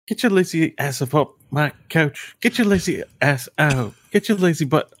Get your lazy ass up my couch. Get your lazy ass out. Get your lazy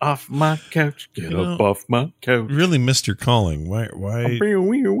butt off my couch. Get up off my couch. Really missed your calling. Why?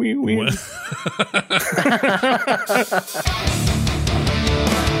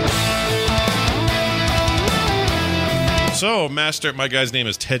 So, Master, my guy's name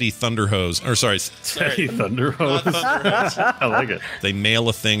is Teddy Thunderhose. Or, sorry. Teddy Thunderhose. I like it. They nail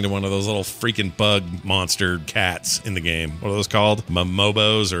a thing to one of those little freaking bug monster cats in the game. What are those called?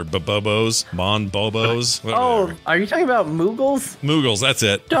 Momobos or Bobobos? Bonbobos? Oh, are you talking about Moogles? Moogles, that's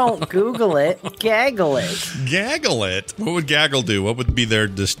it. Don't Google it. Gaggle it. Gaggle it? What would Gaggle do? What would be their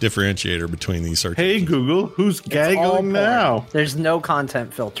differentiator between these searches? Hey, Google, who's gaggling now? There's no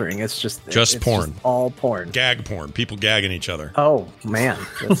content filtering. It's just porn. Just all porn. Gag porn. People gagging each other. Oh, man.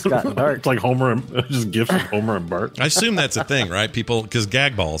 It's gotten dark. It's like Homer and just gifs of Homer and Bart. I assume that's a thing, right? People, because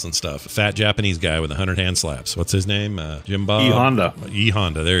gag balls and stuff. Fat Japanese guy with 100 hand slaps. What's his name? Jim Bob? E-Honda.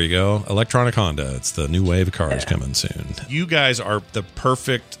 E-Honda. There you go. Electronic Honda. It's the new wave of cars coming soon. You guys are the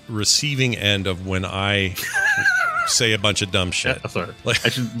perfect receiving end of when I say a bunch of dumb shit. Sorry. I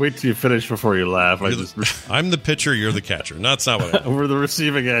should wait till you finish before you laugh. I'm the pitcher, you're the catcher. No, that's not what I We're the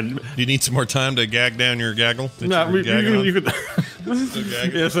receiving end. You need some more time to gag down your gaggle? No, you could.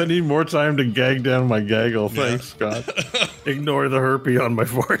 Yes, I need more time to gag down my gaggle. Thanks, Scott. Ignore the herpy on my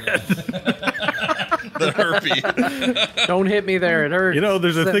forehead. The herpy. Don't hit me there. It hurts. You know,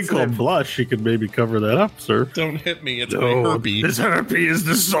 there's a thing called blush. You could maybe cover that up, sir. Don't hit me. It's my herpy. This herpy is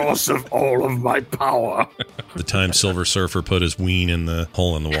the source of all of my power. The time Silver Surfer put his ween in the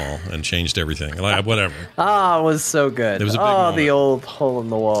hole in the wall and changed everything. Like, whatever. It was so good. It was a big moment. The old hole in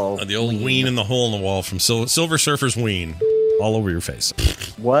the wall. The old ween in the hole in the wall from Silver Surfer's ween. All over your face.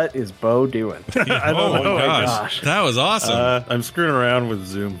 What is Bo doing? I don't know. Gosh. That was awesome. I'm screwing around with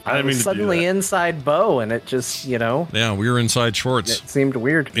Zoom. I was suddenly inside Bo, and it just, Yeah, we were inside Schwartz. It seemed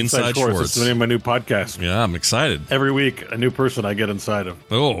weird. Inside Schwartz. It's the name of my new podcast. Yeah, I'm excited. Every week, a new person I get inside of.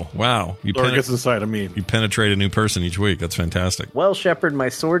 Oh, wow. Or gets inside of me. You penetrate a new person each week. That's fantastic. Well, Shepard, my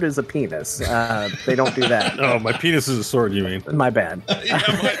sword is a penis. They don't do that. Oh, my penis is a sword, you mean? My bad. Just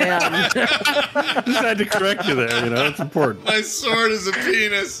had to correct you there, it's important. My sword is a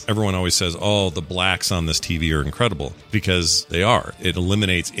penis. Everyone always says, the blacks on this TV are incredible, because they are. It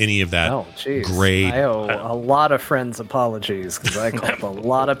eliminates any of that gray. I owe a lot of friends apologies, because I called a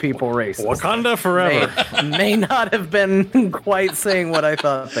lot of people racist. Wakanda forever. May not have been quite saying what I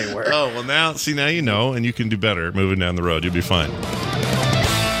thought they were. Oh, well now you know, and you can do better moving down the road. You'll be fine.